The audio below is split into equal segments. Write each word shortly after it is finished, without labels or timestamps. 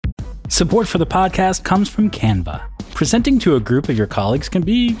Support for the podcast comes from Canva. Presenting to a group of your colleagues can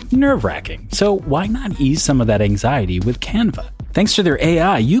be nerve-wracking, so why not ease some of that anxiety with Canva? Thanks to their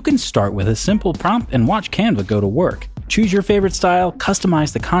AI, you can start with a simple prompt and watch Canva go to work. Choose your favorite style,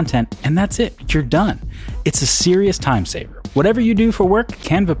 customize the content, and that's it. You're done. It's a serious time saver. Whatever you do for work,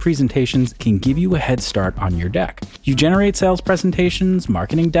 Canva presentations can give you a head start on your deck. You generate sales presentations,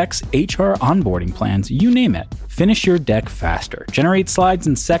 marketing decks, HR onboarding plans, you name it. Finish your deck faster. Generate slides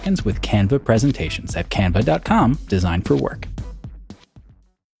in seconds with Canva presentations at canva.com, designed for work.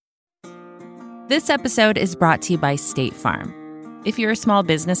 This episode is brought to you by State Farm. If you're a small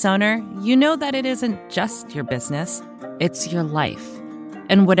business owner, you know that it isn't just your business, it's your life.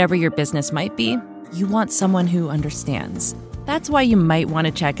 And whatever your business might be, you want someone who understands. That's why you might want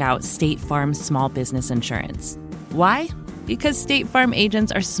to check out State Farm Small Business Insurance. Why? Because State Farm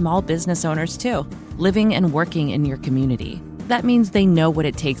agents are small business owners too, living and working in your community. That means they know what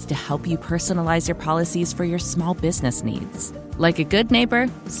it takes to help you personalize your policies for your small business needs. Like a good neighbor,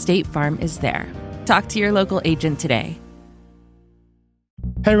 State Farm is there. Talk to your local agent today.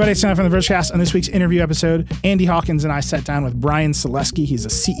 Hey everybody, it's Sam from the Bridgecast. On this week's interview episode, Andy Hawkins and I sat down with Brian Selesky. He's the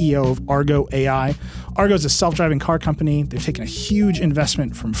CEO of Argo AI. Argo is a self-driving car company. They've taken a huge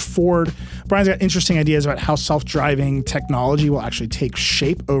investment from Ford. Brian's got interesting ideas about how self-driving technology will actually take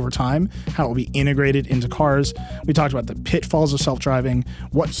shape over time, how it will be integrated into cars. We talked about the pitfalls of self-driving,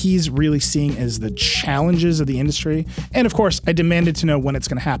 what he's really seeing as the challenges of the industry, and of course, I demanded to know when it's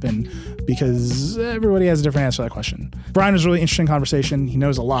going to happen because everybody has a different answer to that question. Brian was a really interesting conversation. He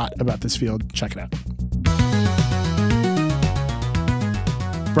knows a lot about this field. Check it out.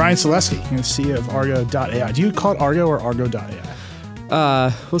 Brian Selesky, you're the CEO of Argo.ai. Do you call it Argo or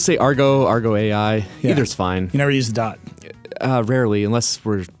Argo.ai? We'll say Argo, Argo AI. Yeah. Either's fine. You never use the dot? Rarely, unless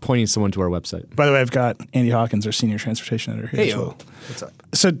we're pointing someone to our website. By the way, I've got Andy Hawkins, our senior transportation editor here. Hey, as well. what's up?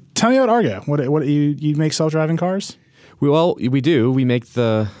 So tell me about Argo. What you make self-driving cars? We do. We make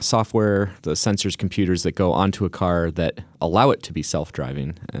the software, the sensors, computers that go onto a car that allow it to be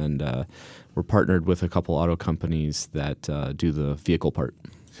self-driving. And we're partnered with a couple auto companies that do the vehicle part.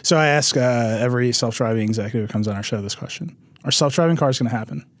 So I ask every self-driving executive who comes on our show this question. Are self-driving cars going to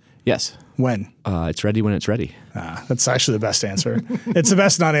happen? Yes. When? It's ready when it's ready. That's actually the best answer. It's the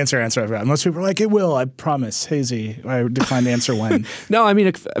best non-answer answer I've got. Most people are like, it will, I promise. Hazy, I decline to answer when. No, I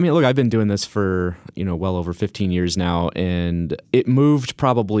mean, look, I've been doing this for, well over 15 years now, and it moved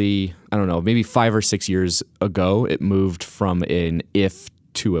probably, I don't know, maybe 5 or 6 years ago, it moved from an if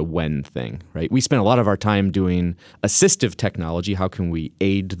to a when thing, right? We spent a lot of our time doing assistive technology. How can we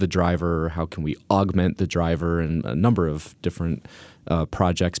aid the driver? How can we augment the driver? And a number of different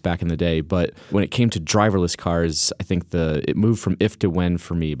projects back in the day. But when it came to driverless cars, I think it moved from if to when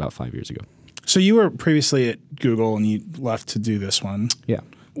for me about 5 years ago. So you were previously at Google and you left to do this one. Yeah.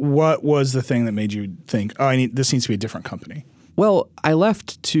 What was the thing that made you think, this needs to be a different company? Well, I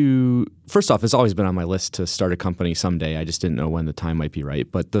left to, first off, it's always been on my list to start a company someday. I just didn't know when the time might be right.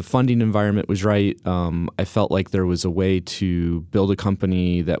 But the funding environment was right. I felt like there was a way to build a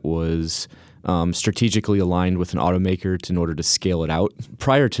company that was strategically aligned with an automaker in order to scale it out.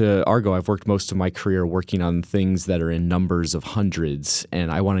 Prior to Argo, I've worked most of my career working on things that are in numbers of hundreds,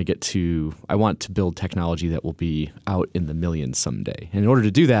 and I want to build technology that will be out in the millions someday. And in order to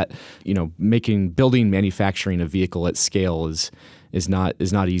do that, building, manufacturing a vehicle at scale is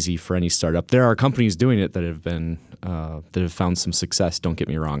not easy for any startup. There are companies doing it that have found some success. Don't get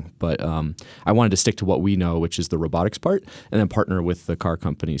me wrong, but I wanted to stick to what we know, which is the robotics part, and then partner with the car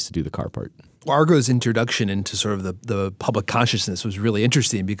companies to do the car part. Argo's introduction into sort of the public consciousness was really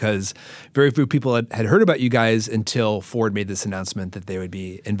interesting because very few people had heard about you guys until Ford made this announcement that they would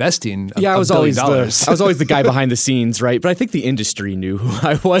be investing I was always the guy behind the scenes, right? But I think the industry knew who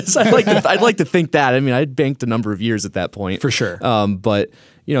I was. I'd like to think that. I mean, I'd banked a number of years at that point. For sure. But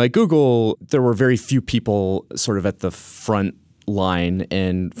at Google, there were very few people sort of at the front line.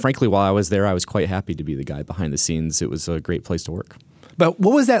 And frankly, while I was there, I was quite happy to be the guy behind the scenes. It was a great place to work. But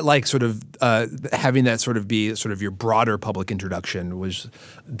what was that like, sort of having that sort of be sort of your broader public introduction? Was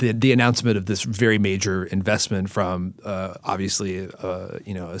the announcement of this very major investment from obviously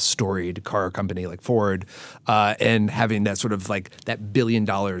a storied car company like Ford, and having that sort of like that $1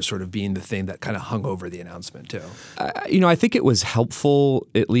 billion sort of being the thing that kind of hung over the announcement too? I think it was helpful,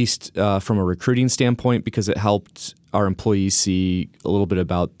 at least from a recruiting standpoint, because it helped our employees see a little bit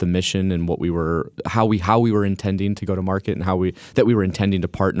about the mission and how we were intending to go to market and that we were intending to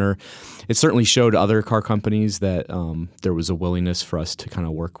partner. it certainly showed other car companies that there was a willingness for us to kind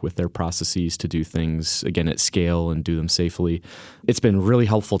of work with their processes to do things, again, at scale and do them safely. It's been really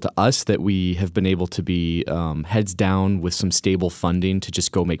helpful to us that we have been able to be heads down with some stable funding to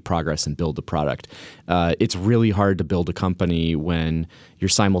just go make progress and build the product. It's really hard to build a company when you're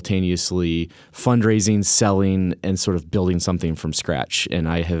simultaneously fundraising, selling, and sort of building something from scratch. And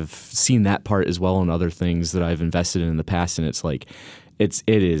I have seen that part as well in other things that I've invested in the past, and it's like, it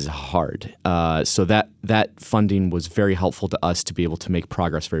is hard. So that funding was very helpful to us to be able to make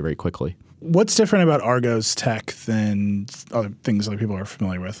progress very, very quickly. What's different about Argo's tech than other things like people are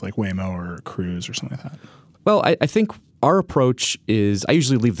familiar with, like Waymo or Cruise or something like that? Well, I think our approach is, I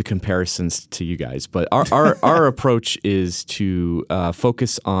usually leave the comparisons to you guys, but our approach is to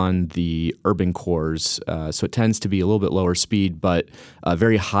focus on the urban cores. So it tends to be a little bit lower speed, but a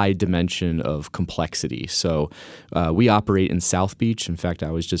very high dimension of complexity. So we operate in South Beach. In fact,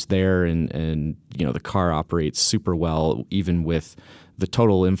 I was just there, and the car operates super well, even with the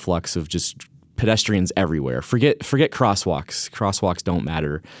total influx of just pedestrians everywhere. Forget crosswalks. Crosswalks don't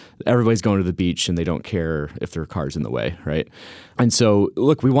matter. Everybody's going to the beach and they don't care if there are cars in the way, right? And so,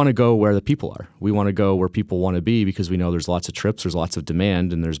 look, we want to go where the people are. We want to go where people want to be because we know there's lots of trips, there's lots of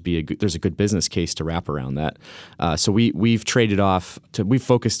demand, and there's a good business case to wrap around that. So we've traded off to we're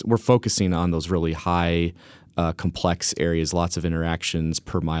focusing on those really high complex areas, lots of interactions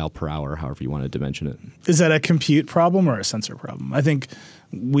per mile per hour, however you want to dimension it. Is that a compute problem or a sensor problem? I think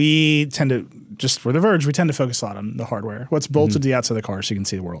we tend to, just for The Verge, we tend to focus a lot on the hardware, what's bolted to the outside of the car so you can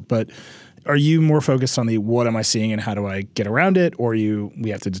see the world. But are you more focused on the what am I seeing and how do I get around it, or we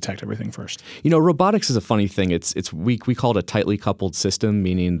have to detect everything first? Robotics is a funny thing. We call it a tightly coupled system,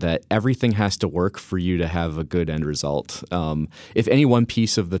 meaning that everything has to work for you to have a good end result. If any one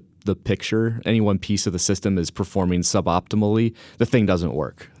piece of the picture, any one piece of the system is performing suboptimally, the thing doesn't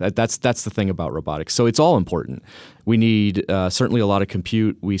work. That's the thing about robotics. So it's all important. We need certainly a lot of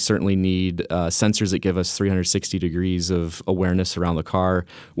compute. We certainly need sensors that give us 360 degrees of awareness around the car.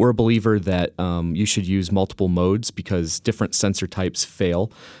 We're a believer that you should use multiple modes because different sensor types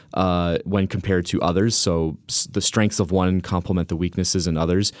fail when compared to others. So the strengths of one complement the weaknesses in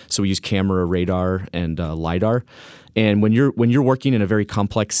others. So we use camera, radar, and LiDAR. And when you're working in a very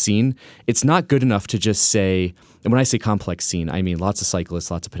complex scene, it's not good enough to just say, and when I say complex scene, I mean lots of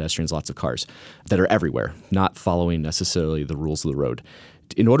cyclists, lots of pedestrians, lots of cars that are everywhere, not following necessarily the rules of the road.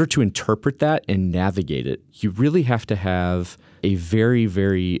 In order to interpret that and navigate it, you really have to have a very,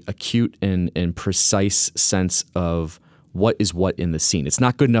 very acute and precise sense of what is what in the scene. It's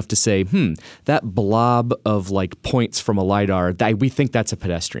not good enough to say, that blob of like points from a LiDAR, we think that's a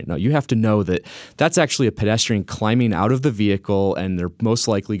pedestrian. No, you have to know that that's actually a pedestrian climbing out of the vehicle, and they're most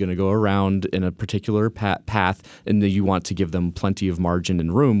likely going to go around in a particular path, and you want to give them plenty of margin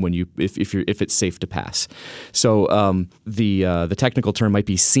and room if it's safe to pass. So the technical term might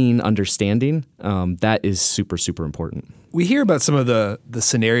be scene understanding. That is super, super important. We hear about some of the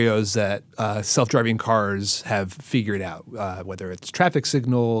scenarios that self-driving cars have figured out, whether it's traffic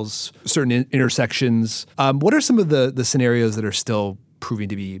signals, certain intersections. What are some of the scenarios that are still proving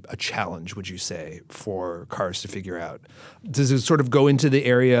to be a challenge, would you say, for cars to figure out? Does it sort of go into the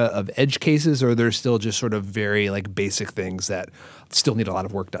area of edge cases, or are there still just sort of very like basic things that still need a lot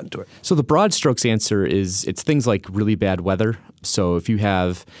of work done to it? So the broad strokes answer is it's things like really bad weather. So if you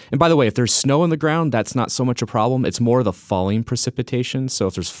have, and by the way, if there's snow on the ground, that's not so much a problem. It's more the falling precipitation. So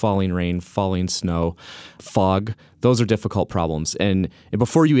if there's falling rain, falling snow, fog, those are difficult problems. And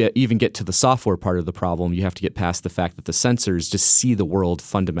before you even get to the software part of the problem, you have to get past the fact that the sensors just see the world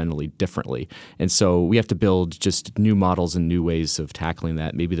fundamentally differently. And so we have to build just new models and new ways of tackling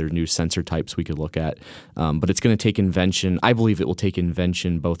that. Maybe there are new sensor types we could look at. But it's going to take invention. I believe it will take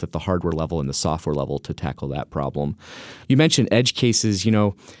invention both at the hardware level and the software level to tackle that problem. You mentioned edge cases.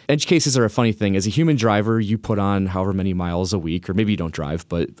 Edge cases are a funny thing. As a human driver, you put on however many miles a week, or maybe you don't drive,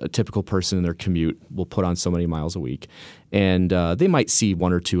 but a typical person in their commute will put on so many miles a week. And they might see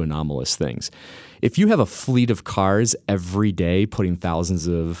one or two anomalous things. If you have a fleet of cars every day putting thousands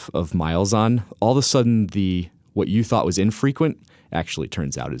of miles on, all of a sudden what you thought was infrequent actually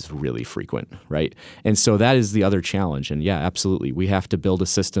turns out is really frequent, right? And so that is the other challenge. And yeah, absolutely. We have to build a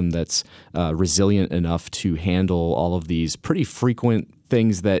system that's resilient enough to handle all of these pretty frequent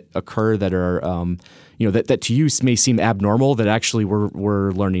things that occur that are, that to you may seem abnormal, that actually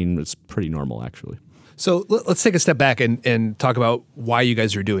we're learning is pretty normal, actually. So let's take a step back and talk about why you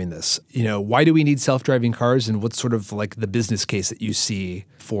guys are doing this. Why do we need self-driving cars, and what's sort of like the business case that you see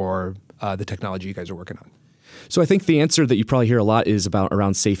for the technology you guys are working on? So I think the answer that you probably hear a lot is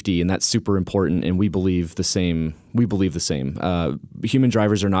around safety, and that's super important. And we believe the same. Human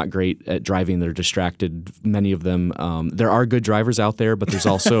drivers are not great at driving; they're distracted. Many of them. There are good drivers out there, but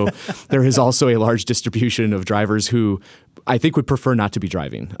there is also a large distribution of drivers who I think would prefer not to be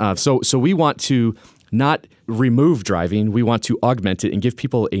driving. So we want to not remove driving. We want to augment it and give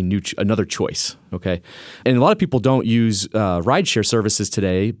people another choice. Okay, and a lot of people don't use rideshare services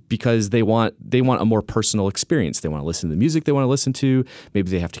today because they want a more personal experience. They want to listen to the music they want to listen to. Maybe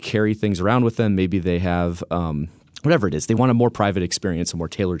they have to carry things around with them. Maybe they have whatever it is. They want a more private experience, a more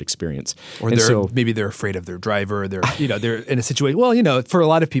tailored experience. Or maybe they're afraid of their driver. They're in a situation. Well, for a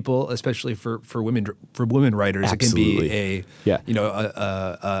lot of people, especially for women riders, Absolutely. It can be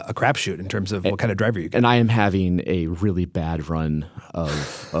a crapshoot in terms of what kind of driver you get. And I am having a really bad run of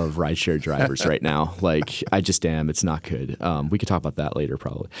rideshare drivers right now. Like I just am. It's not good. We could talk about that later,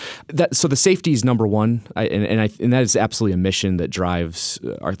 probably. So the safety is number one, and that is absolutely a mission that drives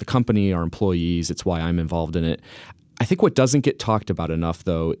the company, our employees. It's why I'm involved in it. I think what doesn't get talked about enough,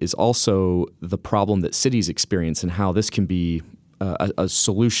 though, is also the problem that cities experience and how this can be a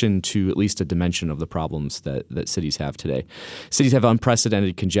solution to at least a dimension of the problems that cities have today. Cities have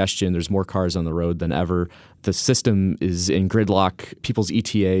unprecedented congestion. There's more cars on the road than ever. The system is in gridlock. People's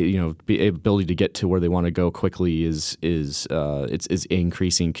ETA, ability to get to where they want to go quickly is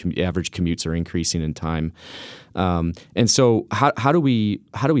increasing. Average commutes are increasing in time, and so how do we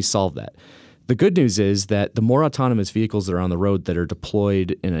solve that? The good news is that the more autonomous vehicles that are on the road that are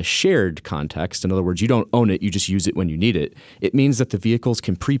deployed in a shared context, in other words, you don't own it, you just use it when you need it, it means that the vehicles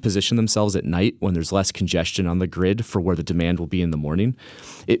can pre-position themselves at night when there's less congestion on the grid for where the demand will be in the morning.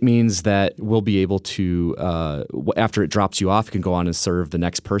 It means that we'll be able to, after it drops you off, it can go on and serve the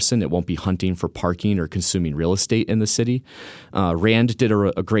next person. It won't be hunting for parking or consuming real estate in the city. Rand did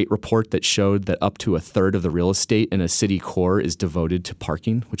a great report that showed that up to a third of the real estate in a city core is devoted to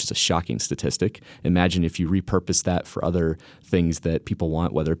parking, which is a shocking statistic. Imagine if you repurpose that for other things that people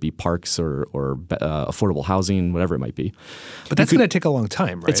want, whether it be parks or affordable housing, whatever it might be. But that's going to take a long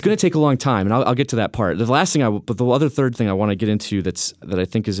time, right? It's going to take a long time, and I'll get to that part. The third thing I want to get into that I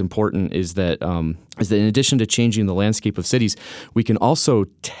think is important is that in addition to changing the landscape of cities, we can also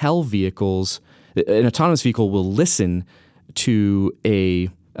tell vehicles. An autonomous vehicle will listen to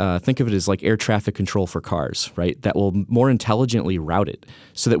think of it as like air traffic control for cars, right? That will more intelligently route it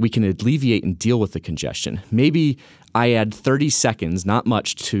so that we can alleviate and deal with the congestion. Maybe I add 30 seconds, not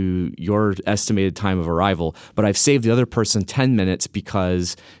much, to your estimated time of arrival, but I've saved the other person 10 minutes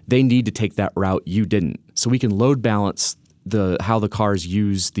because they need to take that route, you didn't. So we can load balance how the cars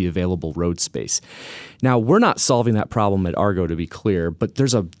use the available road space. Now, we're not solving that problem at Argo, to be clear, but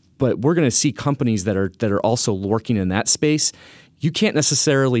we're going to see companies that are also working in that space. You can't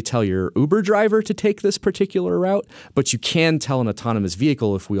necessarily tell your Uber driver to take this particular route, but you can tell an autonomous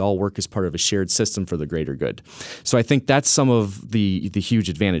vehicle if we all work as part of a shared system for the greater good. So I think that's some of the huge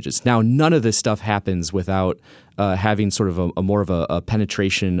advantages. Now, none of this stuff happens without having sort of a more of a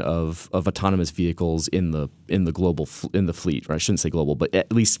penetration of autonomous vehicles in the fleet, or I shouldn't say global, but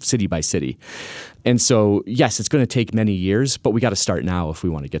at least city by city. And so, yes, it's going to take many years, but we got to start now if we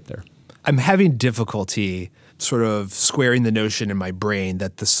want to get there. I'm having difficulty sort of squaring the notion in my brain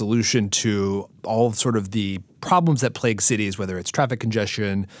that the solution to all sort of the problems that plague cities, whether it's traffic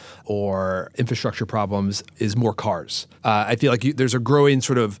congestion or infrastructure problems, is more cars. I feel like there's a growing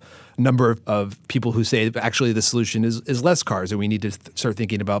sort of number of people who say that actually the solution is less cars, and we need to start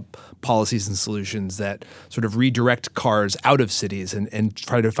thinking about policies and solutions that sort of redirect cars out of cities and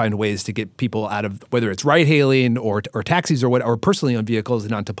try to find ways to get people out of, whether it's ride-hailing or taxis or personally owned vehicles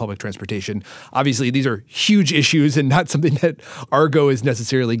and onto public transportation. Obviously, these are huge issues and not something that Argo is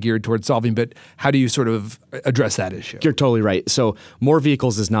necessarily geared towards solving, but how do you sort of address that issue? You're totally right. So more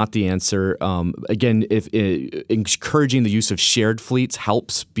vehicles is not the answer. Again, if encouraging the use of shared fleets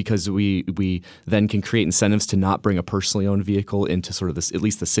helps because we then can create incentives to not bring a personally owned vehicle into sort of this, at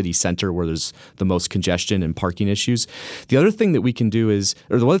least the city center where there's the most congestion and parking issues. The other thing that we can do is,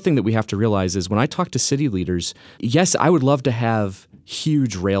 or the other thing that we have to realize is when I talk to city leaders, yes, I would love to have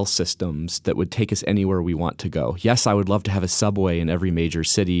huge rail systems that would take us anywhere we want to go. Yes, I would love to have a subway in every major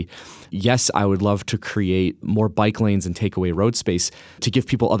city. Yes, I would love to create more bike lanes and take away road space to give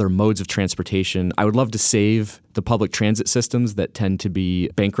people other modes of transportation. I would love to save the public transit systems that tend to be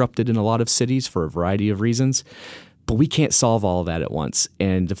bankrupted in a lot of cities for a variety of reasons. But we can't solve all of that at once.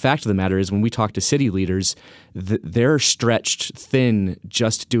 And the fact of the matter is when we talk to city leaders, they're stretched thin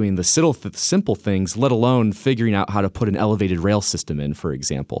just doing the simple things, let alone figuring out how to put an elevated rail system in, for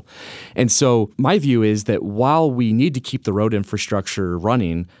example. And so my view is that while we need to keep the road infrastructure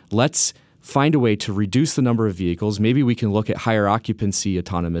running, let's find a way to reduce the number of vehicles. Maybe we can look at higher occupancy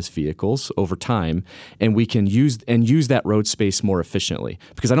autonomous vehicles over time, and we can use that road space more efficiently.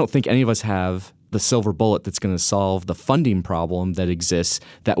 Because I don't think any of us have the silver bullet that's going to solve the funding problem that exists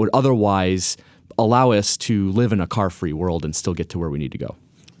that would otherwise allow us to live in a car-free world and still get to where we need to go.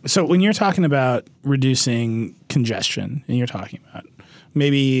 So when you're talking about reducing congestion, and you're talking about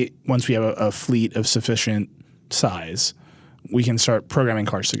maybe once we have a fleet of sufficient size, we can start programming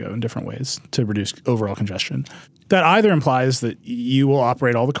cars to go in different ways to reduce overall congestion. That either implies that you will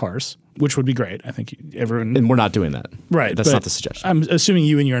operate all the cars, which would be great. I think everyone... And we're not doing that. Right. That's not the suggestion. I'm assuming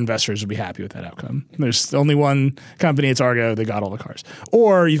you and your investors would be happy with that outcome. There's only one company, it's Argo, they got all the cars.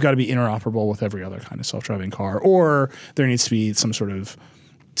 Or you've got to be interoperable with every other kind of self-driving car. Or there needs to be some sort of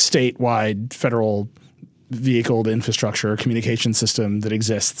statewide federal vehicle infrastructure communication system that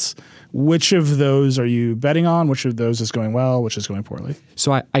exists. Which of those are you betting on? Which of those is going well? Which is going poorly?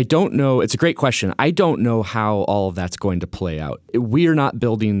 So I don't know. It's a great question. I don't know how all of that's going to play out. We are not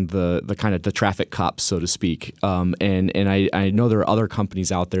building the kind of the traffic cops, so to speak. And I know there are other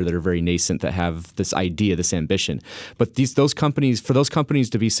companies out there that are very nascent that have this idea, this ambition. But for those companies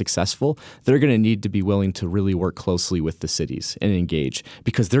to be successful, they're going to need to be willing to really work closely with the cities and engage,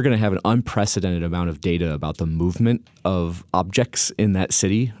 because they're going to have an unprecedented amount of data about the movement of objects in that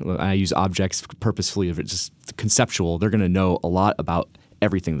city. I use objects purposefully, if it's just conceptual. They're going to know a lot about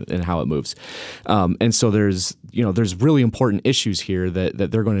everything and how it moves. And so there's really important issues here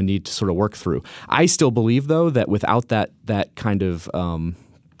that they're going to need to sort of work through. I still believe, though, that without that kind of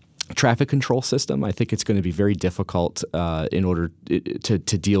traffic control system, I think it's going to be very difficult in order to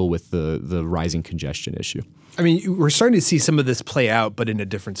deal with the rising congestion issue. I mean, we're starting to see some of this play out, but in a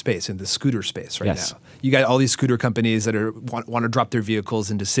different space, in the scooter space now. You got all these scooter companies that want to drop their vehicles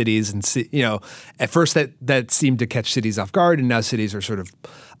into cities, and at first that seemed to catch cities off guard, and now cities are sort of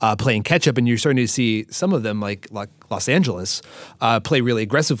playing catch up, and you're starting to see some of them, like Los Angeles, play really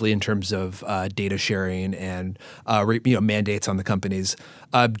aggressively in terms of data sharing and mandates on the companies.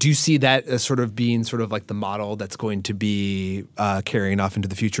 Do you see that as sort of being sort of like the model that's going to be carrying off into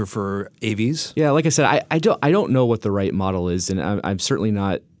the future for AVs? Yeah, like I said, I don't know what the right model is, and I'm certainly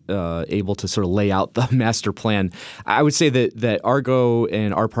not able to sort of lay out the master plan. I would say that Argo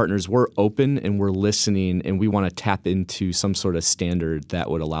and our partners, we're open and we're listening, and we want to tap into some sort of standard that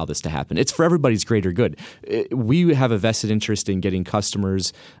would allow this to happen. It's for everybody's greater good. We have a vested interest in getting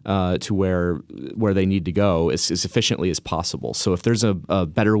customers to where they need to go as efficiently as possible. So if there's a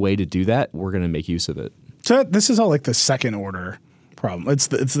better way to do that, we're going to make use of it. So this is all like the second order problem.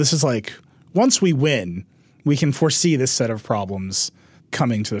 This is like, once we win, we can foresee this set of problems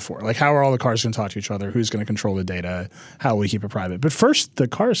coming to the fore. Like, how are all the cars going to talk to each other? Who's going to control the data? How will we keep it private? But first, the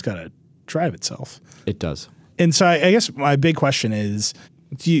car's got to drive itself. It does. And so I guess my big question is,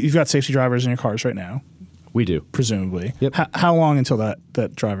 you've got safety drivers in your cars right now. We do. Presumably. Yep. How long until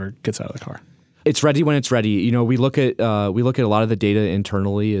that driver gets out of the car? It's ready when it's ready. We look at a lot of the data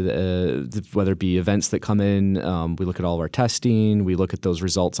internally, whether it be events that come in. We look at all of our testing. We look at those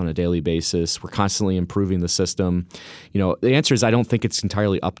results on a daily basis. We're constantly improving the system. The answer is I don't think it's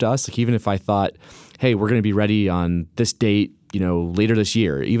entirely up to us. Like, even if I thought, hey, we're going to be ready on this date, later this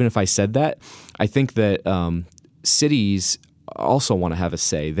year. Even if I said that, I think that cities also want to have a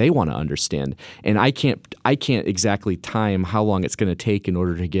say. They want to understand, and I can't exactly time how long it's going to take in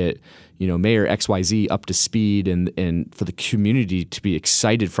order to get Mayor XYZ up to speed and for the community to be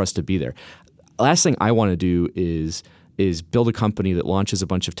excited for us to be there. Last thing I want to do is build a company that launches a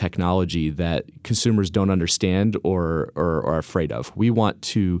bunch of technology that consumers don't understand or are afraid of. We want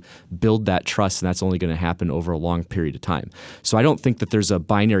to build that trust, and that's only going to happen over a long period of time. So I don't think that there's a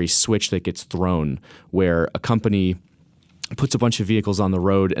binary switch that gets thrown where a company puts a bunch of vehicles on the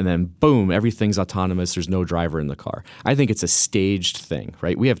road and then boom, everything's autonomous. There's no driver in the car. I think it's a staged thing,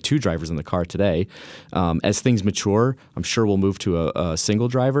 right? We have 2 drivers in the car today. As things mature, I'm sure we'll move to a single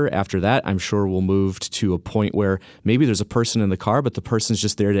driver. After that, I'm sure we'll move to a point where maybe there's a person in the car, but the person's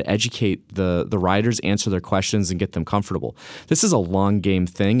just there to educate the riders, answer their questions, and get them comfortable. This is a long game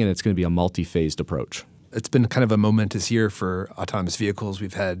thing, and it's going to be a multi-phased approach. It's been kind of a momentous year for autonomous vehicles.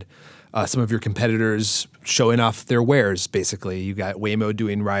 We've had some of your competitors showing off their wares, basically. You got Waymo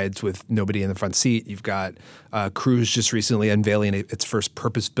doing rides with nobody in the front seat. You've got Cruise just recently unveiling its first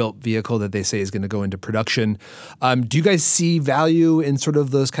purpose-built vehicle that they say is going to go into production. Do you guys see value in sort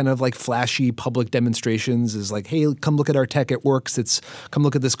of those kind of like flashy public demonstrations? Is like, hey, come look at our tech, it works. Come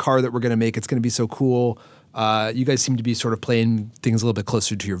look at this car that we're going to make. It's going to be so cool. You guys seem to be sort of playing things a little bit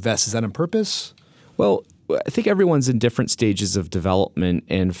closer to your vest. Is that on purpose? Well, I think everyone's in different stages of development,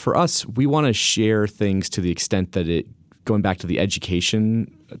 and for us, we want to share things to the extent that it going back to the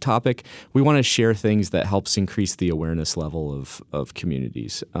education topic, we want to share things that helps increase the awareness level of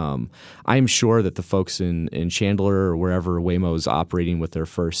communities. I'm sure that the folks in Chandler or wherever Waymo is operating with their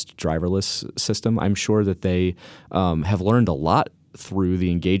first driverless system, I'm sure that they have learned a lot through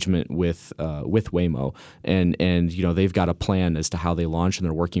the engagement with Waymo, and they've got a plan as to how they launch, and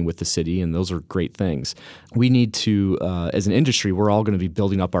they're working with the city, and those are great things. We need to, as an industry, we're all going to be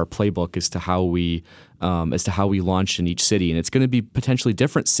building up our playbook as to how we launch in each city, and it's going to be potentially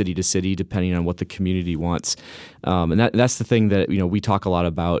different city to city depending on what the community wants. And that's the thing that we talk a lot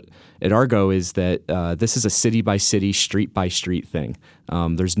about at Argo is that this is a city by city, street by street thing.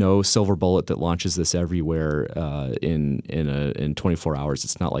 There's no silver bullet that launches this everywhere in 24 hours.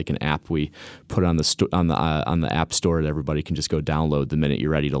 It's not like an app we put on the app store that everybody can just go download the minute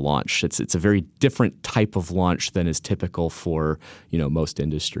you're ready to launch. It's a very different type of launch than is typical for most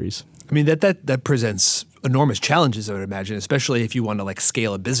industries. I mean, that presents enormous challenges, I would imagine, especially if you want to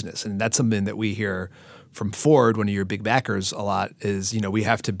scale a business. And that's something that we hear from Ford, one of your big backers, a lot is, we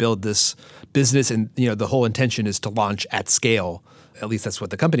have to build this business, and, the whole intention is to launch at scale. At least that's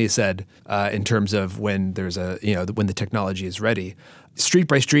what the company said in terms of when there's when the technology is ready. Street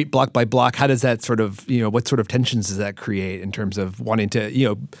by street, block by block, how does that sort of, what sort of tensions does that create in terms of wanting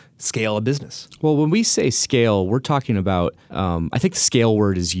to, scale a business? Well, when we say scale, we're talking about, I think the scale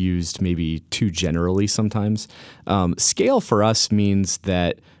word is used maybe too generally sometimes. Scale for us means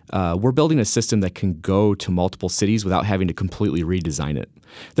that we're building a system that can go to multiple cities without having to completely redesign it.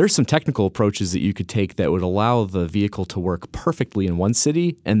 There's some technical approaches that you could take that would allow the vehicle to work perfectly in one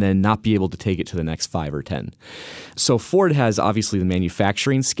city and then not be able to take it to the next 5 or 10. So Ford has obviously the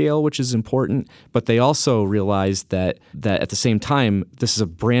manufacturing scale, which is important, but they also realized that at the same time, this is a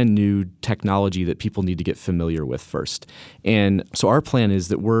brand new technology that people need to get familiar with first. And so our plan is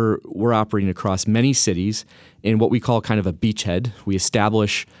that we're operating across many cities in what we call kind of a beachhead. We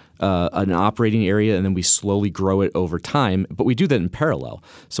establish an operating area, and then we slowly grow it over time. But we do that in parallel.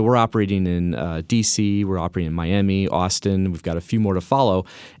 So we're operating in D.C., we're operating in Miami, Austin. We've got a few more to follow.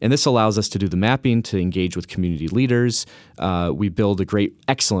 And this allows us to do the mapping, to engage with community leaders. We build a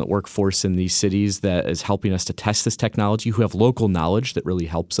excellent workforce in these cities that is helping us to test this technology, who have local knowledge that really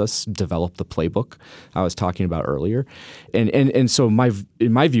helps us develop the playbook I was talking about earlier. And so my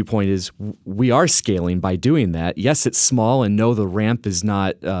viewpoint is we are scaling by doing that. Yes, it's small, and no, the ramp is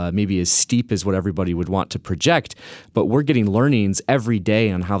not maybe as steep as what everybody would want to project, but we're getting learnings every day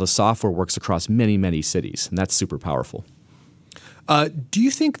on how the software works across many, many cities, and that's super powerful. Do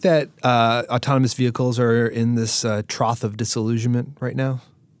you think that autonomous vehicles are in this trough of disillusionment right now?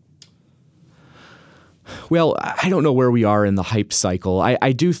 Well, I don't know where we are in the hype cycle.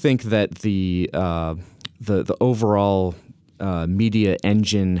 I do think that the overall media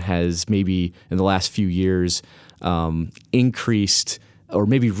engine has maybe in the last few years increased or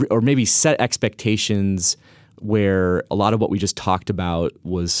maybe set expectations where a lot of what we just talked about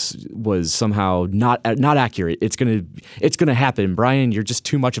was somehow not accurate. It's gonna happen. Brian, you're just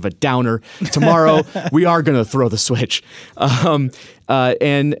too much of a downer. Tomorrow we are gonna throw the switch. And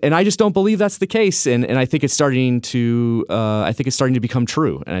I just don't believe that's the case, and I think it's starting to become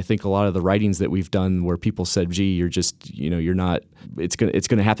true. And I think a lot of the writings that we've done where people said, "Gee, you're not." It's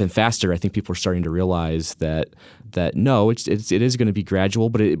gonna happen faster. I think people are starting to realize that no, it is going to be gradual,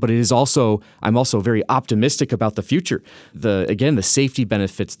 but it is also. I'm also very optimistic about the future. The safety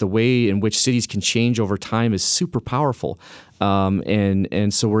benefits, the way in which cities can change over time is super powerful.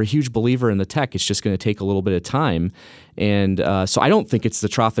 And so we're a huge believer in the tech. It's just going to take a little bit of time. And so I don't think it's the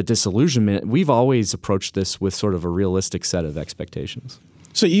trough of disillusionment. We've always approached this with sort of a realistic set of expectations.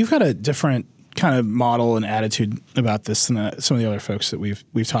 So you've got a different kind of model and attitude about this than some of the other folks that we've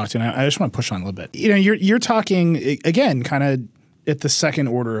talked to. And I just want to push on a little bit. You're talking, again, kind of at the second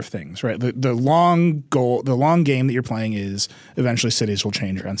order of things, right? The long goal, the long game that you're playing is eventually cities will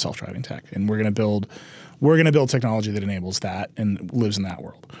change around self-driving tech. And we're going to build technology that enables that and lives in that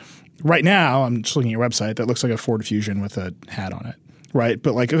world. Right now, I'm just looking at your website. That looks like a Ford Fusion with a hat on it, right?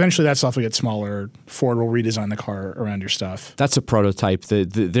 But eventually that stuff will get smaller. Ford will redesign the car around your stuff. That's a prototype.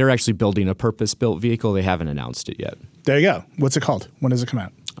 They're actually building a purpose-built vehicle. They haven't announced it yet. There you go. What's it called? When does it come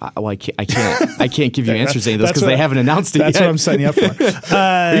out? I can't give you answers to any of those because they haven't announced it yet. That's what I'm setting you up for.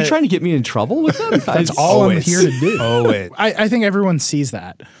 Are you trying to get me in trouble with them? That's all I'm here to do. Always. I think everyone sees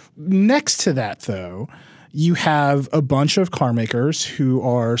that. Next to that, though, you have a bunch of car makers who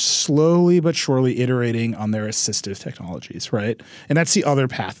are slowly but surely iterating on their assistive technologies, right? And that's the other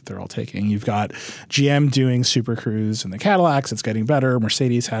path that they're all taking. You've got GM doing Super Cruise and the Cadillacs. It's getting better.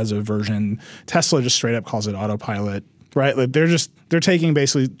 Mercedes has a version. Tesla just straight up calls it autopilot. right? Like they're taking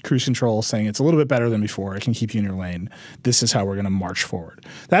basically cruise control, saying it's a little bit better than before. It can keep you in your lane. This is how we're going to march forward.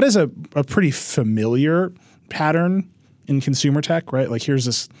 That is a pretty familiar pattern in consumer tech, right? Like here's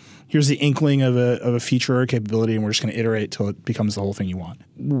the inkling of a feature or capability, and we're just going to iterate till it becomes the whole thing you want.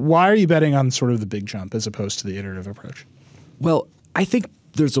 Why are you betting on sort of the big jump as opposed to the iterative approach? Well, I think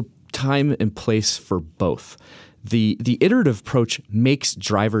there's a time and place for both. The iterative approach makes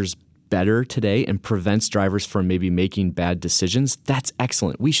drivers better today and prevents drivers from maybe making bad decisions. That's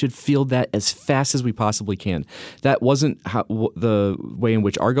excellent. We should field that as fast as we possibly can. That wasn't how, the way in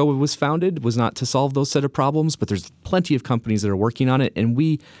which Argo was founded, was not to solve those set of problems, but there's plenty of companies that are working on it, and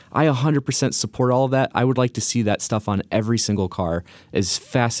I 100% support all of that. I would like to see that stuff on every single car as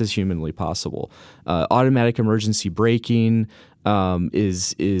fast as humanly possible. Automatic emergency braking,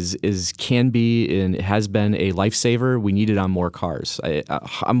 is can be and has been a lifesaver. We need it on more cars.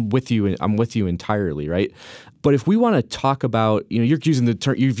 I'm with you. I'm with you entirely, right? But if we want to talk about, you're using the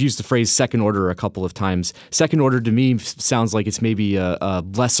term, you've used the phrase second order a couple of times. Second order to me sounds like it's maybe a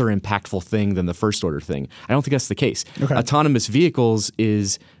lesser impactful thing than the first order thing. I don't think that's the case. Okay. Autonomous vehicles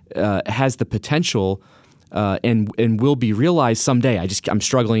has the potential. And will be realized someday. I'm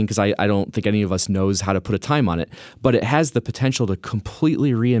struggling because I don't think any of us knows how to put a time on it. But it has the potential to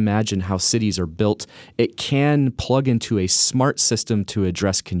completely reimagine how cities are built. It can plug into a smart system to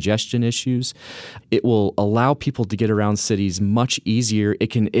address congestion issues. It will allow people to get around cities much easier.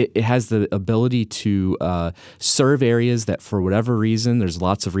 It has the ability to serve areas that for whatever reason, there's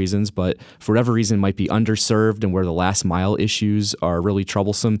lots of reasons, but for whatever reason might be underserved and where the last mile issues are really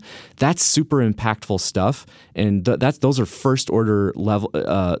troublesome. That's super impactful stuff. And those are first order level.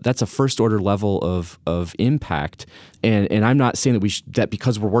 That's a first order level of impact. And I'm not saying that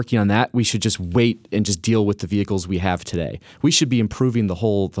because we're working on that, we should just wait and just deal with the vehicles we have today. We should be improving the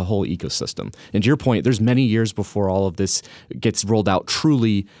whole ecosystem. And to your point, there's many years before all of this gets rolled out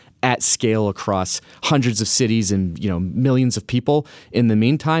truly at scale across hundreds of cities and millions of people. In the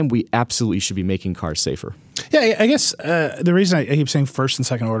meantime, we absolutely should be making cars safer. Yeah, I guess the reason I keep saying first and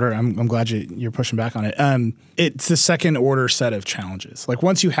second order, I'm glad you're pushing back on it. It's the second order set of challenges. Like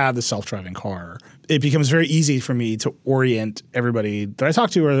once you have the self-driving car, it becomes very easy for me to orient everybody that I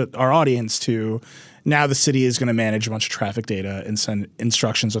talk to or our audience to now the city is going to manage a bunch of traffic data and send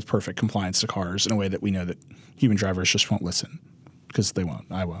instructions with perfect compliance to cars in a way that we know that human drivers just won't listen. Because they won't.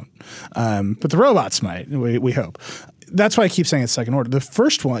 I won't. But the robots might. We hope. That's why I keep saying it's second order. The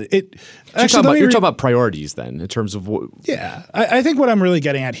first one, you're talking about priorities then in terms of what. Yeah. I think what I'm really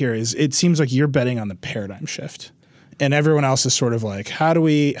getting at here is it seems like you're betting on the paradigm shift. And everyone else is sort of like, how do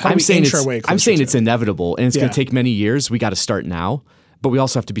we inch our way closer I'm saying to it's inevitable and it's going to take many years. We got to start now. But we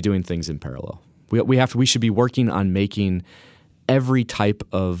also have to be doing things in parallel. We should be working on making every type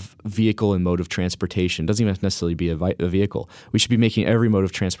of vehicle and mode of transportation. Doesn't even necessarily be a vehicle. We should be making every mode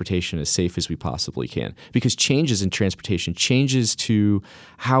of transportation as safe as we possibly can, because changes in transportation, changes to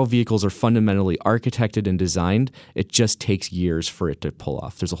how vehicles are fundamentally architected and designed, it just takes years for it to pull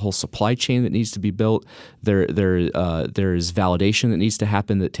off. There's a whole supply chain that needs to be built. There's validation that needs to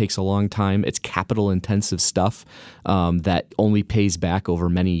happen that takes a long time. It's capital intensive stuff that only pays back over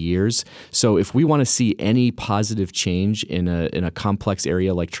many years. So if we want to see any positive change in a complex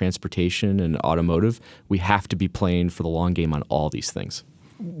area like transportation and automotive, we have to be playing for the long game on all these things.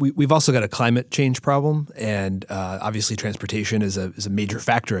 We've also got a climate change problem, and obviously transportation is a major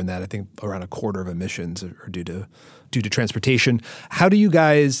factor in that. I think around a quarter of emissions are due to transportation. How do you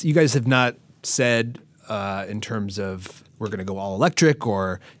guys have not said in terms of we're going to go all electric,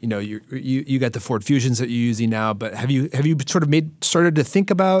 or you got the Ford Fusions that you're using now, but have you sort of started to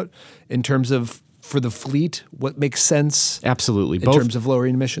think about in terms of for the fleet, what makes sense? Absolutely. In terms of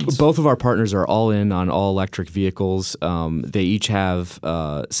lowering emissions? Both of our partners are all in on all electric vehicles. They each have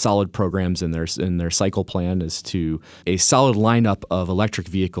solid programs in their cycle plan as to a solid lineup of electric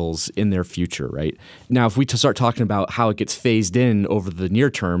vehicles in their future, right? Now, if we start talking about how it gets phased in over the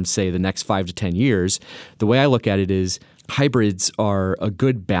near term, say the next 5 to 10 years, the way I look at it is hybrids are a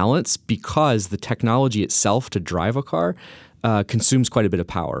good balance because the technology itself to drive a car consumes quite a bit of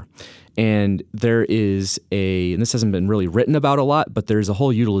power. And there is and this hasn't been really written about a lot, but there's a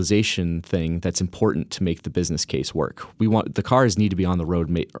whole utilization thing that's important to make the business case work. The cars need to be on the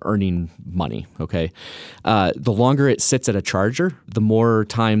road earning money, okay? The longer it sits at a charger, the more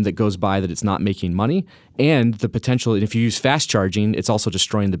time that goes by that it's not making money, and the potential, if you use fast charging, it's also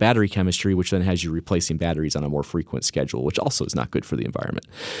destroying the battery chemistry, which then has you replacing batteries on a more frequent schedule, which also is not good for the environment.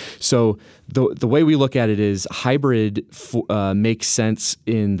 So the way we look at it is hybrid makes sense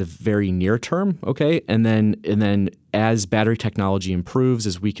in the very very near term, okay? And then as battery technology improves,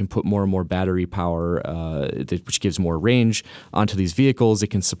 as we can put more and more battery power, which gives more range onto these vehicles, it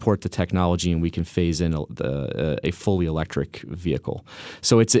can support the technology, and we can phase in a fully electric vehicle.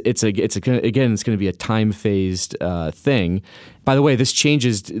 So it's going to be a time phased thing. By the way, this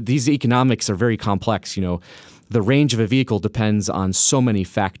changes. These economics are very complex. The range of a vehicle depends on so many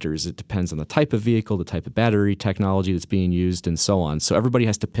factors. It depends on the type of vehicle, the type of battery technology that's being used, and so on. So everybody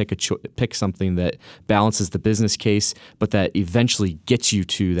has to pick something that balances the business case, but that eventually gets you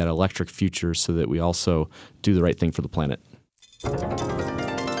to that electric future so that we also do the right thing for the planet.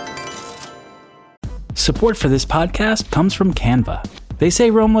 Support for this podcast comes from Canva. They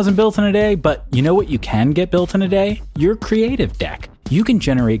say Rome wasn't built in a day, but you know what you can get built in a day? Your creative deck. You can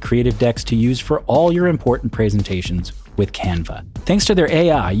generate creative decks to use for all your important presentations with Canva. Thanks to their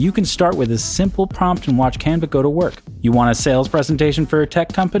AI, you can start with a simple prompt and watch Canva go to work. You want a sales presentation for a tech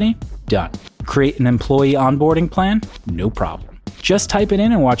company? Done. Create an employee onboarding plan? No problem. Just type it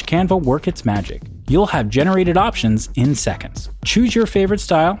in and watch Canva work its magic. You'll have generated options in seconds. Choose your favorite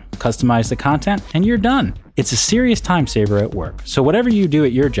style, customize the content, and you're done. It's a serious time saver at work. So whatever you do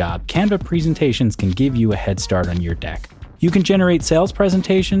at your job, Canva presentations can give you a head start on your deck. You can generate sales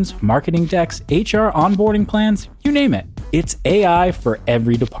presentations, marketing decks, HR onboarding plans, you name it. It's AI for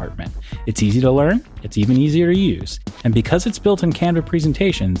every department. It's easy to learn, it's even easier to use. And because it's built in Canva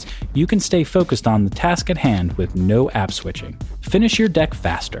presentations, you can stay focused on the task at hand with no app switching. Finish your deck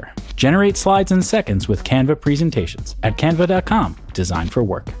faster. Generate slides in seconds with Canva presentations at canva.com, designed for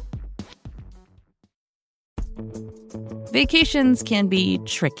work. Vacations can be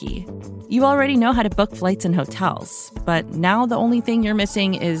tricky. You already know how to book flights and hotels, but now the only thing you're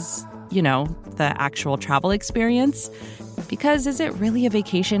missing is, the actual travel experience. Because is it really a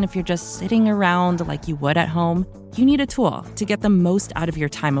vacation if you're just sitting around like you would at home? You need a tool to get the most out of your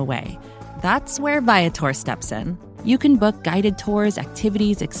time away. That's where Viator steps in. You can book guided tours,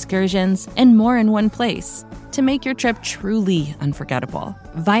 activities, excursions, and more in one place to make your trip truly unforgettable.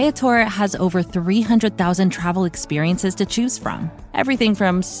 Viator has over 300,000 travel experiences to choose from. Everything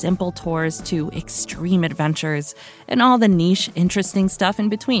from simple tours to extreme adventures and all the niche, interesting stuff in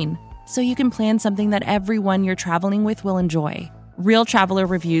between. So you can plan something that everyone you're traveling with will enjoy. Real traveler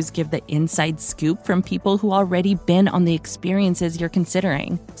reviews give the inside scoop from people who already been on the experiences you're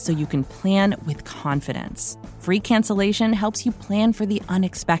considering, so you can plan with confidence. Free cancellation helps you plan for the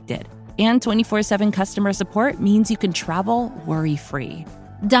unexpected. And 24/7 customer support means you can travel worry-free.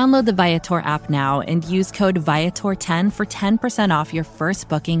 Download the Viator app now and use code Viator10 for 10% off your first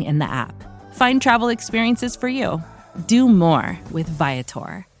booking in the app. Find travel experiences for you. Do more with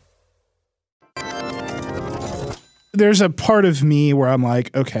Viator. There's a part of me where I'm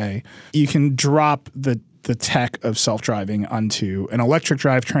like, okay, you can drop the tech of self-driving onto an electric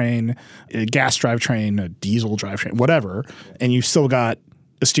drivetrain, a gas drivetrain, a diesel drivetrain, whatever, and you've still got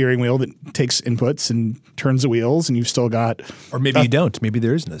a steering wheel that takes inputs and turns the wheels, and you've still got... Or maybe you don't. Maybe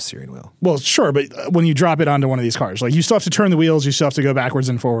there isn't a steering wheel. Well, sure, but when you drop it onto one of these cars, like you still have to turn the wheels, you still have to go backwards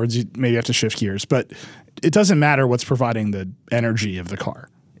and forwards, you maybe have to shift gears, but it doesn't matter what's providing the energy of the car.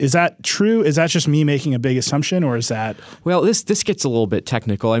 Is that true? Is that just me making a big assumption, or is that... Well, this gets a little bit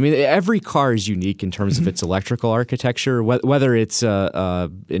technical. I mean, every car is unique in terms of its electrical architecture, whether it's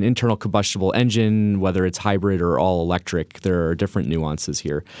an internal combustible engine, whether it's hybrid or all electric. There are different nuances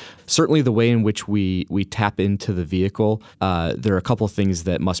here. Certainly the way in which we tap into the vehicle, there are a couple of things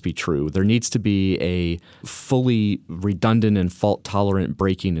that must be true. There needs to be a fully redundant and fault-tolerant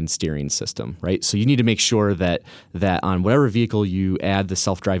braking and steering system, right? So you need to make sure that on whatever vehicle you add the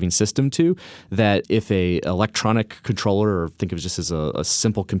self-driving system to, that if a electronic controller, or think of it just as a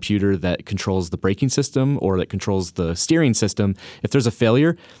simple computer that controls the braking system or that controls the steering system, if there's a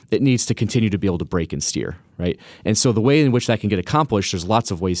failure, it needs to continue to be able to brake and steer, right? And so the way in which that can get accomplished, there's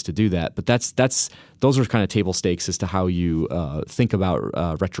lots of ways to do that, but those are kind of table stakes as to how you think about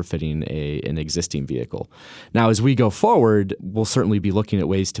retrofitting an existing vehicle. Now, as we go forward, we'll certainly be looking at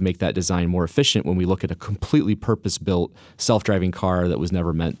ways to make that design more efficient when we look at a completely purpose-built self-driving car that was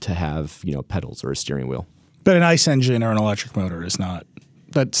never meant to have, pedals or a steering wheel. But an ICE engine or an electric motor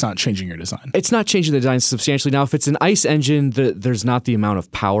that's not changing your design. It's not changing the design substantially. Now, if it's an ICE engine, there's not the amount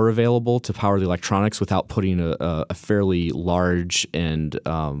of power available to power the electronics without putting a fairly large and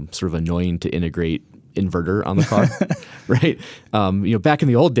sort of annoying to integrate inverter on the car, right? Back in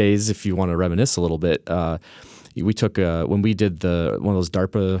the old days, if you want to reminisce a little bit, we took when we did one of those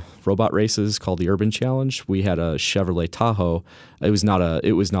DARPA robot races called the Urban Challenge. We had a Chevrolet Tahoe. It was not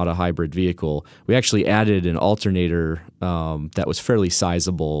a hybrid vehicle. We actually added an alternator that was fairly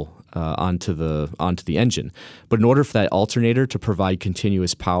sizable onto the engine. But in order for that alternator to provide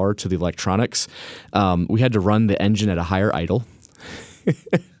continuous power to the electronics, we had to run the engine at a higher idle.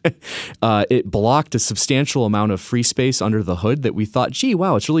 It blocked a substantial amount of free space under the hood that we thought, gee,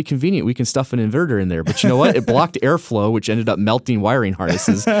 wow, it's really convenient. We can stuff an inverter in there. But you know what? It blocked airflow, which ended up melting wiring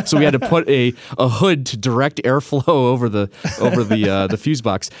harnesses. So we had to put a hood to direct airflow over the fuse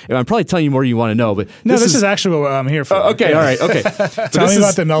box. And I'm probably telling you more than you want to know. But no, this is actually what I'm here for. Okay, all right, okay. Tell me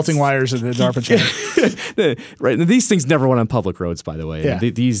about the melting wires of the DARPA chain. Right, and these things never went on public roads, by the way. Yeah.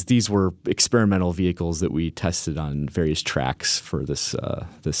 These were experimental vehicles that we tested on various tracks for this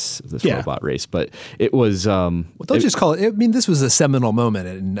robot race. But it was don't just call it. I mean, this was a seminal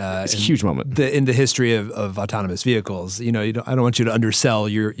moment, it's a huge moment in the history of autonomous vehicles. You know, I don't want you to undersell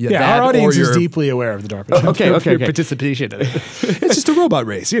our audience is deeply aware of the DARPA. Okay. Participation in it. It's just a robot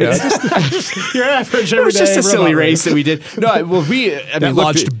race, you know. Your average everyday. It was just a silly race race that we did. No, well,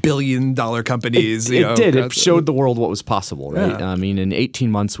 launched billion-dollar companies. It did. It showed the world what was possible, right? Yeah. I mean, in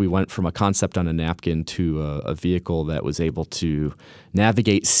 18 months, we went from a concept on a napkin to a vehicle that was able to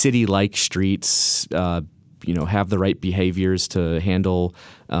navigate city-like streets, have the right behaviors to handle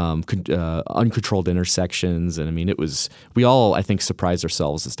uncontrolled intersections. And I mean, we all, I think, surprised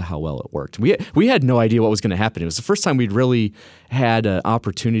ourselves as to how well it worked. We had no idea what was going to happen. It was the first time we'd really had an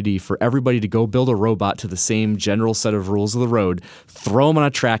opportunity for everybody to go build a robot to the same general set of rules of the road, throw them on a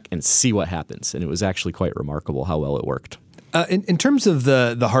track, and see what happens. And it was actually quite remarkable how well it worked. In terms of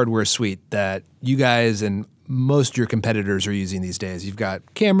the hardware suite that you guys and most of your competitors are using these days, you've got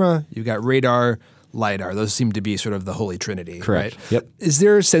camera, you've got radar, LiDAR. Those seem to be sort of the holy trinity. Correct. Right? Yep. Is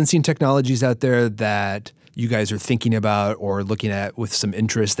there sensing technologies out there that you guys are thinking about or looking at with some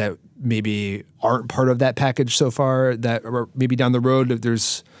interest that maybe aren't part of that package so far, that or maybe down the road if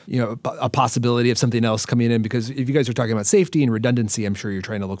there's a possibility of something else coming in? Because if you guys are talking about safety and redundancy, I'm sure you're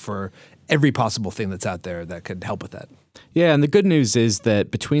trying to look for every possible thing that's out there that could help with that. Yeah, and the good news is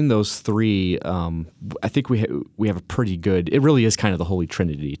that between those three, I think we have a pretty good. It really is kind of the holy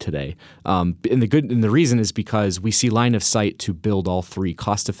trinity today. And the reason is because we see line of sight to build all three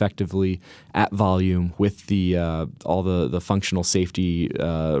cost effectively at volume with all the functional safety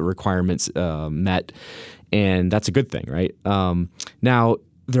requirements met, and that's a good thing, right? Now,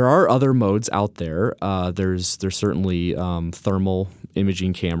 there are other modes out there. There's certainly thermal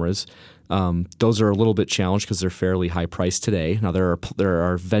imaging cameras. Those are a little bit challenged because they're fairly high priced today. Now there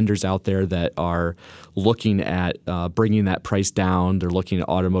are vendors out there that are looking at bringing that price down. They're looking at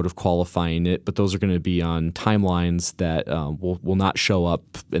automotive qualifying it, but those are going to be on timelines that will not show up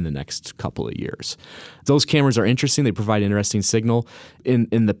in the next couple of years. Those cameras are interesting. They provide interesting signal.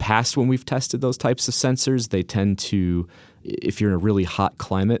 In the past, when we've tested those types of sensors, they tend to, if you're in a really hot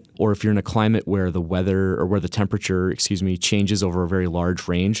climate, or if you're in a climate where the weather or where the temperature, changes over a very large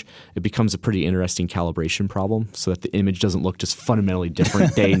range, it becomes a pretty interesting calibration problem so that the image doesn't look just fundamentally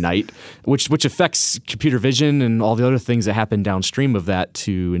different day and night, which affects computer vision and all the other things that happen downstream of that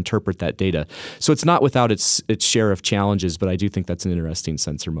to interpret that data. So it's not without its share of challenges, but I do think that's an interesting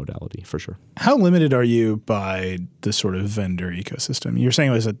sensor modality for sure. How limited are you by the sort of vendor ecosystem? You're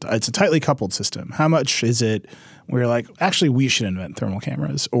saying it's a tightly coupled system. How much is it where you're like, actually, we should invent thermal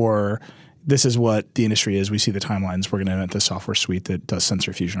cameras, or this is what the industry is. We see the timelines. We're going to invent this software suite that does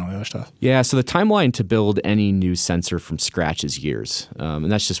sensor fusion and all the other stuff. Yeah, so the timeline to build any new sensor from scratch is years,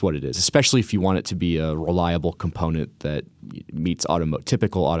 and that's just what it is, especially if you want it to be a reliable component that meets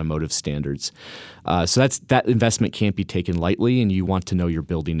typical automotive standards. So that investment can't be taken lightly, and you want to know you're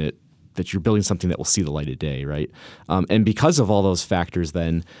building something that will see the light of day, right? And because of all those factors,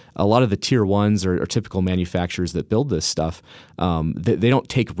 then a lot of the tier ones or typical manufacturers that build this stuff, they don't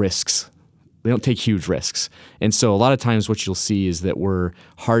take risks. They don't take huge risks. And so a lot of times what you'll see is that we're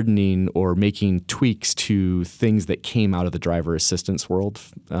hardening or making tweaks to things that came out of the driver assistance world.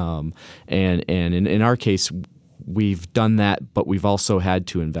 And in our case, we've done that, but we've also had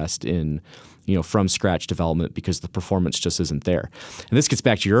to invest in from scratch development because the performance just isn't there. And this gets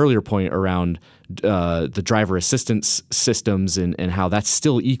back to your earlier point around the driver assistance systems and how that's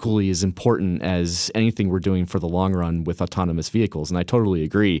still equally as important as anything we're doing for the long run with autonomous vehicles. And I totally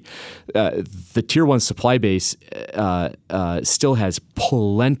agree. The tier one supply base still has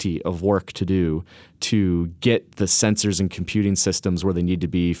plenty of work to do to get the sensors and computing systems where they need to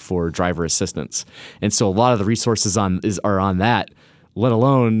be for driver assistance. And so a lot of the resources are on that, let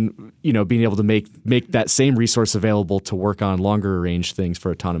alone being able to make that same resource available to work on longer range things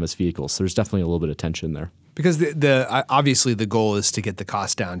for autonomous vehicles. So there's definitely a little bit of tension there. Because obviously the goal is to get the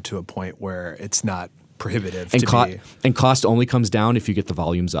cost down to a point where it's not prohibitive. And cost only comes down if you get the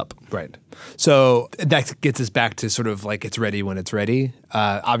volumes up. Right. So that gets us back to sort of like it's ready when it's ready.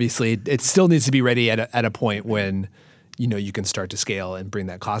 Obviously, it still needs to be ready at a point when you can start to scale and bring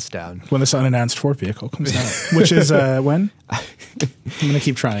that cost down. When this unannounced Ford vehicle comes out, which is when? I'm going to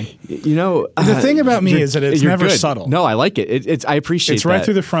keep trying. The thing about me is that it's never good. subtle. No, I like it. I appreciate it. It's right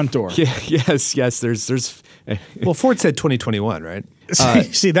through the front door. Yeah, yes. There's. Well, Ford said 2021, right?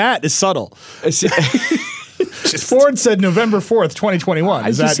 See, that is subtle. Ford said November 4th, 2021.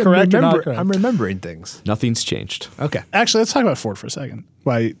 Is that correct or not correct? I'm remembering things. Nothing's changed. Okay. Actually, let's talk about Ford for a second.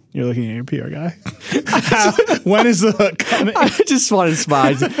 Why you're looking at your PR guy? When is the hook coming? I just wanted to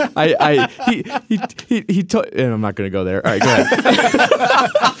smile. He told, and I'm not going to go there. All right, go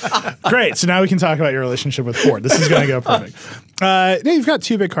ahead. Great. So now we can talk about your relationship with Ford. This is going to go perfect. Now you've got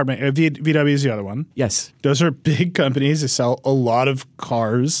two big car makers. VW is the other one. Yes. Those are big companies that sell a lot of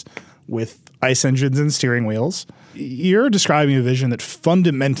cars with ICE engines and steering wheels. You're describing a vision that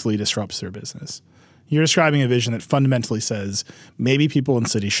fundamentally disrupts their business. You're describing a vision that fundamentally says maybe people in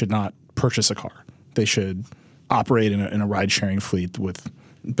cities should not purchase a car. They should operate in a ride-sharing fleet with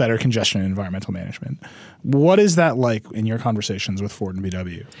better congestion and environmental management. What is that like in your conversations with Ford and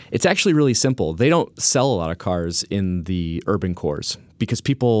VW? It's actually really simple. They don't sell a lot of cars in the urban cores because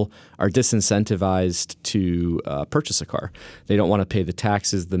people are disincentivized to purchase a car. They don't want to pay the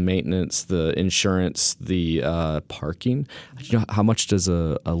taxes, the maintenance, the insurance, the parking. How much does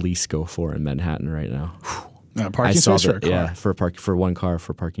a lease go for in Manhattan right now? Parking space for a car? Yeah, for one car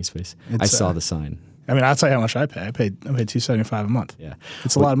for a parking space. I saw the sign. I mean, I'll tell you how much I pay. I pay $275 a month. Yeah,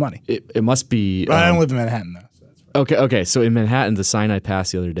 it's a lot of money. It must be. I don't live in Manhattan though. So that's Okay. So in Manhattan, the sign I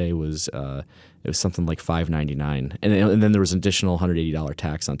passed the other day was it was something like $5.99, and then there was an additional $180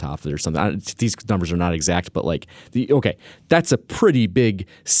 tax on top of it or something. These numbers are not exact, but that's a pretty big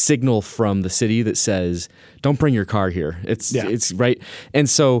signal from the city that says don't bring your car here. It's right, and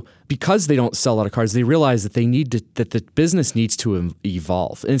so. Because they don't sell a lot of cars, they realize that that the business needs to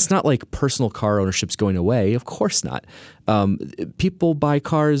evolve. And it's not like personal car ownership's going away. Of course not. People buy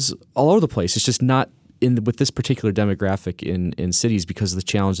cars all over the place. It's just not with this particular demographic in cities because of the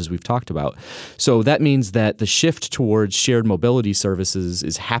challenges we've talked about. So that means that the shift towards shared mobility services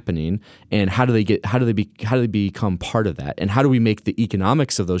is happening. And how do they become part of that? And how do we make the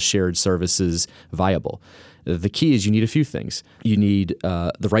economics of those shared services viable? The key is you need a few things. You need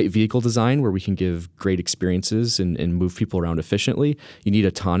the right vehicle design where we can give great experiences and move people around efficiently. You need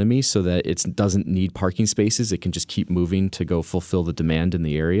autonomy so that it doesn't need parking spaces. It can just keep moving to go fulfill the demand in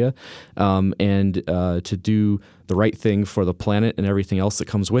the area. And to do the right thing for the planet and everything else that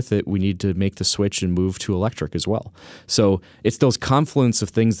comes with it, we need to make the switch and move to electric as well. So it's those confluence of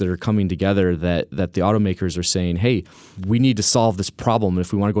things that are coming together that the automakers are saying, hey, we need to solve this problem. And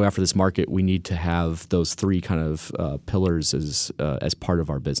if we want to go after this market, we need to have those three kind of pillars as part of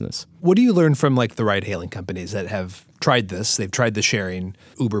our business. What do you learn from like the ride-hailing companies that have tried this? They've tried the sharing,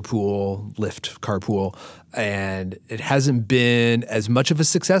 Uber Pool, Lyft, Carpool, and it hasn't been as much of a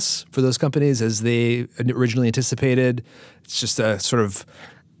success for those companies as they originally anticipated. It's just a sort of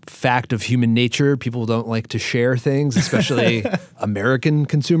fact of human nature. People don't like to share things, especially American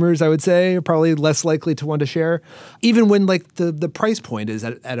consumers, I would say, are probably less likely to want to share. Even when like the price point is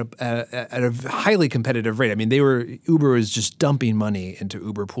at a highly competitive rate. I mean, Uber was just dumping money into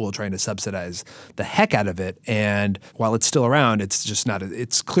Uber Pool trying to subsidize the heck out of it. And while it's still around,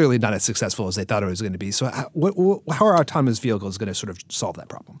 it's clearly not as successful as they thought it was going to be. So how are autonomous vehicles going to sort of solve that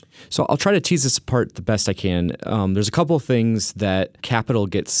problem? So I'll try to tease this apart the best I can. There's a couple of things that capital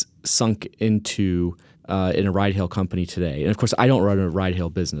gets sunk into in a ride-hail company today. And of course, I don't run a ride-hail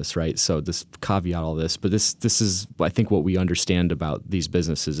business, right? So this caveat all this, but this is I think what we understand about these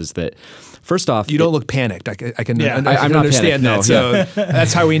businesses is that first off, you don't look panicked. I can I'm not understand panicked, that. So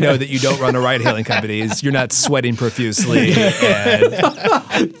that's how we know that you don't run a ride-hailing company. Is you're not sweating profusely.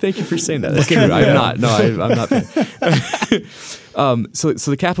 And thank you for saying that. That's true. I'm not. No, I'm not panicked. So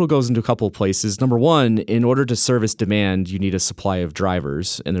the capital goes into a couple of places. Number one, in order to service demand, you need a supply of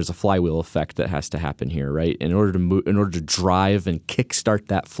drivers, and there's a flywheel effect that has to happen here, right? In order to drive and kickstart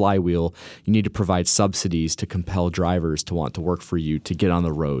that flywheel, you need to provide subsidies to compel drivers to want to work for you to get on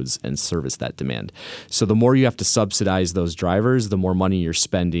the roads and service that demand. So the more you have to subsidize those drivers, the more money you're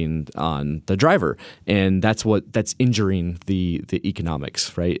spending on the driver, and that's injuring the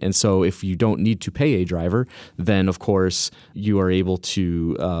economics, right? And so if you don't need to pay a driver, then of course you are able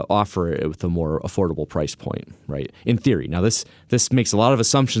to offer it with a more affordable price point, right? In theory. Now, this makes a lot of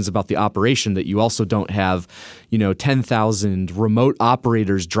assumptions about the operation that you also don't have, 10,000 remote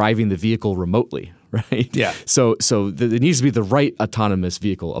operators driving the vehicle remotely, right? Yeah. So it needs to be the right autonomous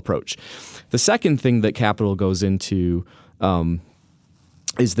vehicle approach. The second thing that capital goes into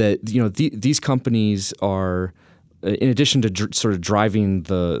is that these companies are, in addition to sort of driving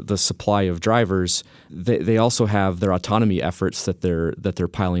the supply of drivers, they also have their autonomy efforts that they're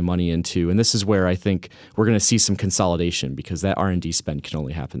piling money into, and this is where I think we're going to see some consolidation, because that R&D spend can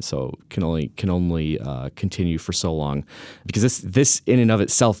only continue for so long, because this in and of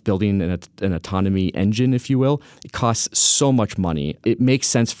itself, building an autonomy engine, if you will, it costs so much money. It makes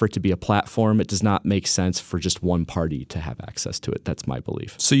sense for it to be a platform. It does not make sense for just one party to have access to it. That's my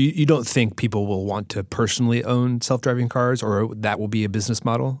belief. So you don't think people will want to personally own self-driving cars, or that will be a business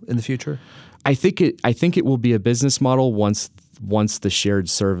model in the future? I think it will be a business model once the shared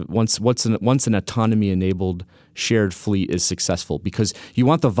once an autonomy enabled shared fleet is successful, because you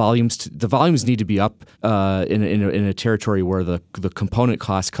want the volumes need to be up in a territory where the component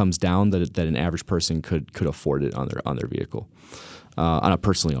cost comes down, that an average person could afford it on their vehicle. On a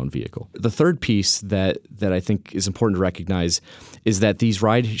personally owned vehicle. The third piece that I think is important to recognize is that these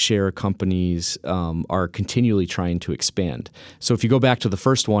rideshare companies are continually trying to expand. So if you go back to the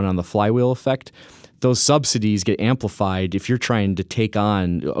first one on the flywheel effect, those subsidies get amplified if you're trying to take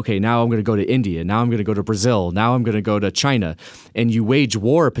on, okay, now I'm going to go to India, now I'm going to go to Brazil, now I'm going to go to China, and you wage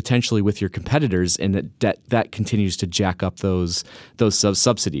war potentially with your competitors, and that continues to jack up those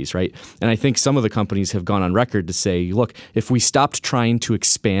subsidies, right? And I think some of the companies have gone on record to say, look, if we stopped trying to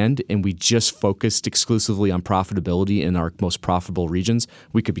expand and we just focused exclusively on profitability in our most profitable regions,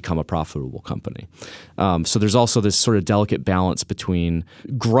 we could become a profitable company. So there's also this sort of delicate balance between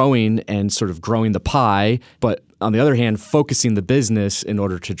growing and sort of growing the pie, but on the other hand, focusing the business in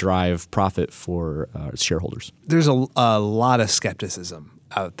order to drive profit for shareholders. There's a lot of skepticism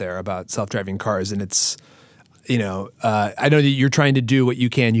out there about self-driving cars, and it's, I know that you're trying to do what you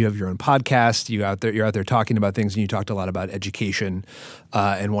can. You have your own podcast. You're out there talking about things, and you talked a lot about education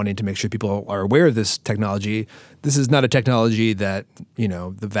and wanting to make sure people are aware of this technology. This is not a technology that,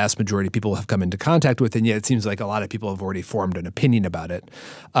 the vast majority of people have come into contact with, and yet it seems like a lot of people have already formed an opinion about it.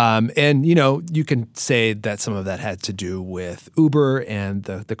 And you can say that some of that had to do with Uber and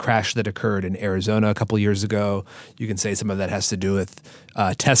the crash that occurred in Arizona a couple years ago. You can say some of that has to do with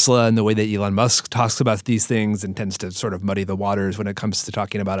Tesla and the way that Elon Musk talks about these things and tends to sort of muddy the waters when it comes to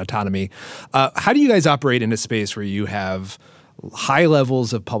talking about autonomy. How do you guys operate in a space where you have high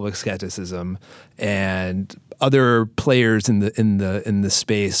levels of public skepticism and other players in the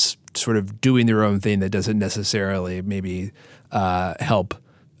space sort of doing their own thing that doesn't necessarily maybe help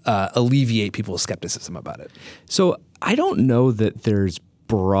alleviate people's skepticism about it? So I don't know that there's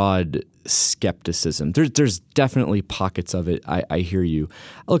broad skepticism. There's definitely pockets of it. I hear you.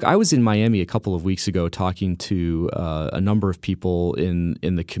 Look, I was in Miami a couple of weeks ago talking to a number of people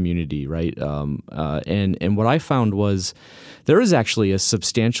in the community, right? And what I found was there is actually a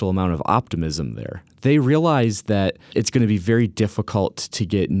substantial amount of optimism there. They realize that it's going to be very difficult to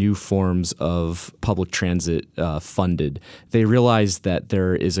get new forms of public transit funded. They realize that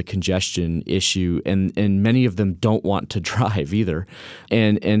there is a congestion issue, and many of them don't want to drive either.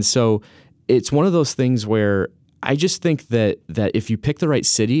 And so it's one of those things where I just think that if you pick the right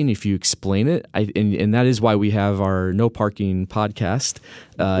city and if you explain it, and that is why we have our No Parking podcast.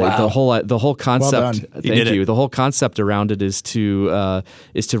 Wow. The whole concept. Well done. Thank you. The whole concept around it is to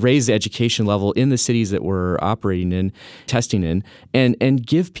raise the education level in the cities that we're operating in, testing in, and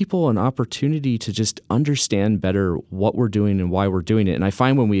give people an opportunity to just understand better what we're doing and why we're doing it. And I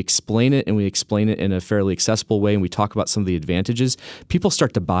find when we explain it in a fairly accessible way, and we talk about some of the advantages, people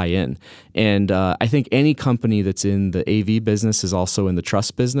start to buy in. And I think any company that's in the AV business is also in the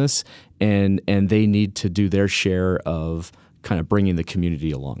trust business, and they need to do their share of kind of bringing the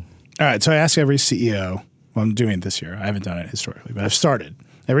community along. All right, so I ask every CEO, well, I'm doing it this year. I haven't done it historically, but I've started.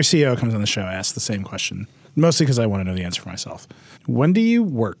 Every CEO comes on the show, I ask the same question, mostly because I want to know the answer for myself. When do you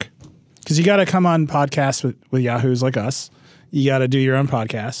work? Because you got to come on podcasts with yahoos like us. You got to do your own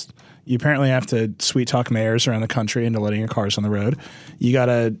podcast. You apparently have to sweet talk mayors around the country into letting your cars on the road. You got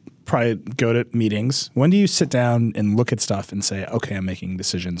to probably go to meetings. When do you sit down and look at stuff and say, okay, I'm making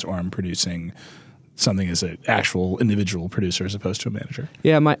decisions, or I'm producing something as an actual individual producer as opposed to a manager?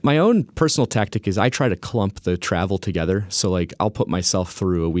 Yeah, my own personal tactic is I try to clump the travel together. So like I'll put myself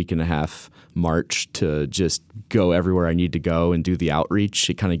through a week and a half march to just go everywhere I need to go and do the outreach.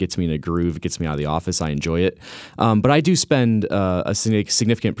 It kind of gets me in a groove. It gets me out of the office. I enjoy it. But I do spend a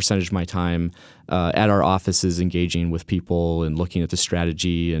significant percentage of my time at our offices engaging with people and looking at the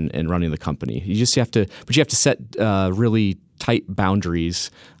strategy and running the company. You have to set really tight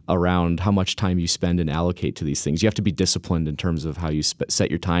boundaries around how much time you spend and allocate to these things. You have to be disciplined in terms of how you set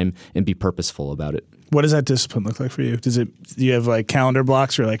your time and be purposeful about it. What does that discipline look like for you? Do you have like calendar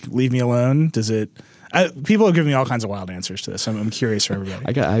blocks or like leave me alone? Does it? People have given me all kinds of wild answers to this. I'm curious for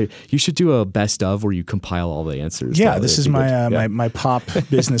everybody. You should do a best of where you compile all the answers. Yeah, this is my pop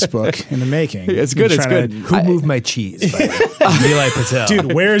business book in the making. It's good. It's good. Who moved my cheese? Nilay Patel.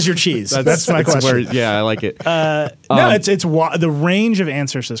 Dude, where is your cheese? That's my question. I like it. It's the range of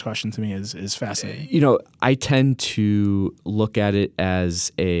answers to this question to me is fascinating. I tend to look at it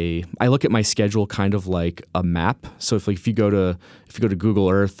as I look at my schedule kind of like a map. So if you go to Google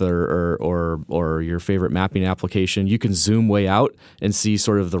Earth or your favorite mapping application, you can zoom way out and see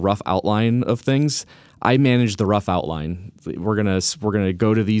sort of the rough outline of things. I manage the rough outline. We're gonna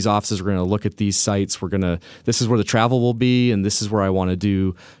go to these offices. We're gonna look at these sites. This is where the travel will be, and this is where I want to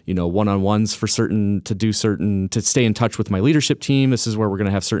do one-on-ones to stay in touch with my leadership team. This is where we're gonna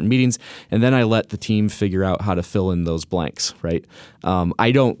have certain meetings, and then I let the team figure out how to fill in those blanks. Right?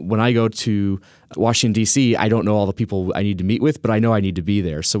 When I go to Washington, D.C., I don't know all the people I need to meet with, but I know I need to be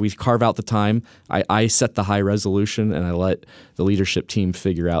there. So we carve out the time. I set the high resolution, and I let the leadership team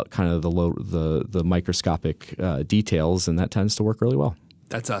figure out kind of the microscopic details, and that tends to work really well.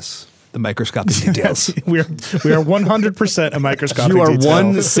 That's us. The microscopic details. we are 100% a microscopic detail. detail. You are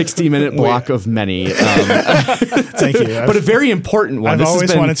one 60-minute block of many. Thank you. But a very important one. I've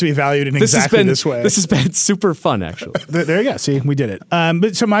always wanted to be valued in exactly this way. This has been super fun, actually. There you go. See, we did it.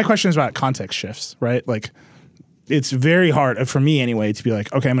 But so my question is about context shifts, right? Like, it's very hard, for me anyway, to be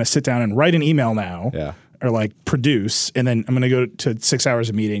like, okay, I'm going to sit down and write an email now. Yeah. Or like produce, and then I'm going to go to 6 hours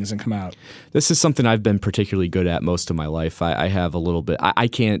of meetings and come out. This is something I've been particularly good at most of my life. I have a little bit. I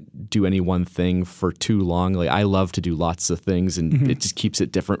can't do any one thing for too long. Like I love to do lots of things, and it just keeps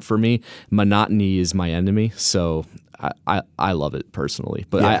it different for me. Monotony is my enemy, so I love it personally.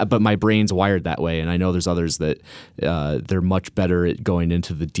 But but my brain's wired that way, and I know there's others that they're much better at going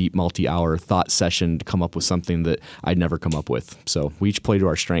into the deep multi-hour thought session to come up with something that I'd never come up with. So we each play to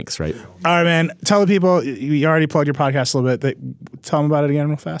our strengths, right? All right, man. Tell the people, you already plugged your podcast a little bit. Tell them about it again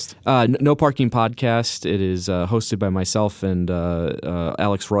real fast. No Parking Podcast. It is hosted by myself and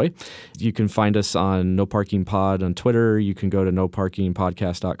Alex Roy. You can find us on No Parking Pod on Twitter. You can go to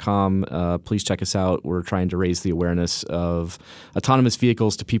noparkingpodcast.com. Please check us out. We're trying to raise the awareness of autonomous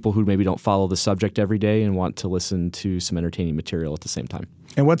vehicles to people who maybe don't follow the subject every day and want to listen to some entertaining material at the same time.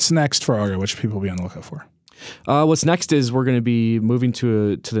 And what's next for Argo? What should people be on the lookout for? What's next is we're going to be moving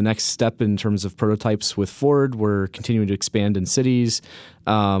to the next step in terms of prototypes with Ford. We're continuing to expand in cities.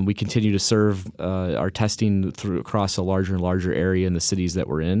 We continue to serve our testing across a larger and larger area in the cities that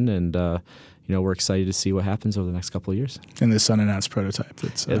we're in, and we're excited to see what happens over the next couple of years. And this unannounced prototype.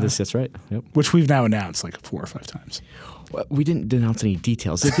 That's right. Yep. Which we've now announced like 4 or 5 times. Well, we didn't announce any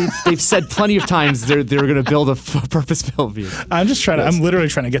details. They've said plenty of times they're going to build a purpose-built vehicle. I'm literally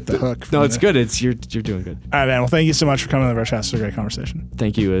trying to get the hook. No, it's good. You're doing good. All right, man. Well, thank you so much for coming on the Vergecast. It's a great conversation.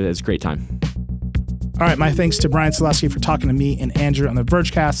 Thank you. It's a great time. All right, my thanks to Brian Selesky for talking to me and Andrew on the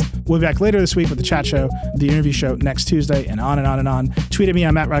Vergecast. We'll be back later this week with the chat show, the interview show next Tuesday, and on and on and on. Tweet at me,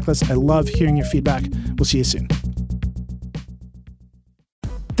 I'm Matt Reckless. I love hearing your feedback. We'll see you soon.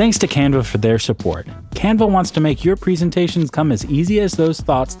 Thanks to Canva for their support. Canva wants to make your presentations come as easy as those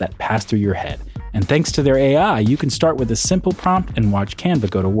thoughts that pass through your head. And thanks to their AI, you can start with a simple prompt and watch Canva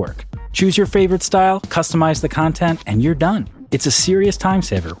go to work. Choose your favorite style, customize the content, and you're done. It's a serious time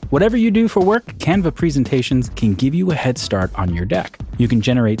saver. Whatever you do for work, Canva presentations can give you a head start on your deck. You can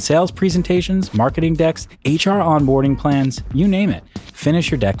generate sales presentations, marketing decks, HR onboarding plans, you name it.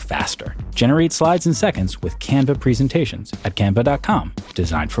 Finish your deck faster. Generate slides in seconds with Canva presentations at canva.com.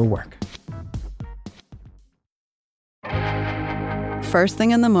 Designed for work. First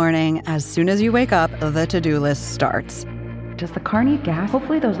thing in the morning, as soon as you wake up, the to-do list starts. Does the car need gas?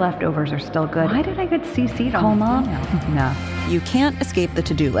 Hopefully those leftovers are still good. Why did I get CC'd on Call this Mom? email? No. You can't escape the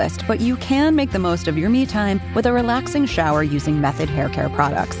to-do list, but you can make the most of your me time with a relaxing shower using Method Hair Care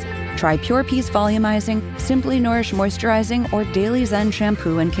products. Try Pure Peace Volumizing, Simply Nourish Moisturizing, or Daily Zen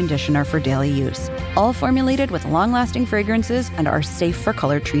Shampoo and Conditioner for daily use. All formulated with long-lasting fragrances and are safe for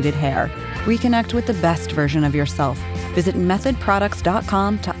color-treated hair. Reconnect with the best version of yourself. Visit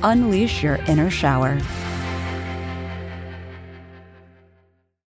methodproducts.com to unleash your inner shower.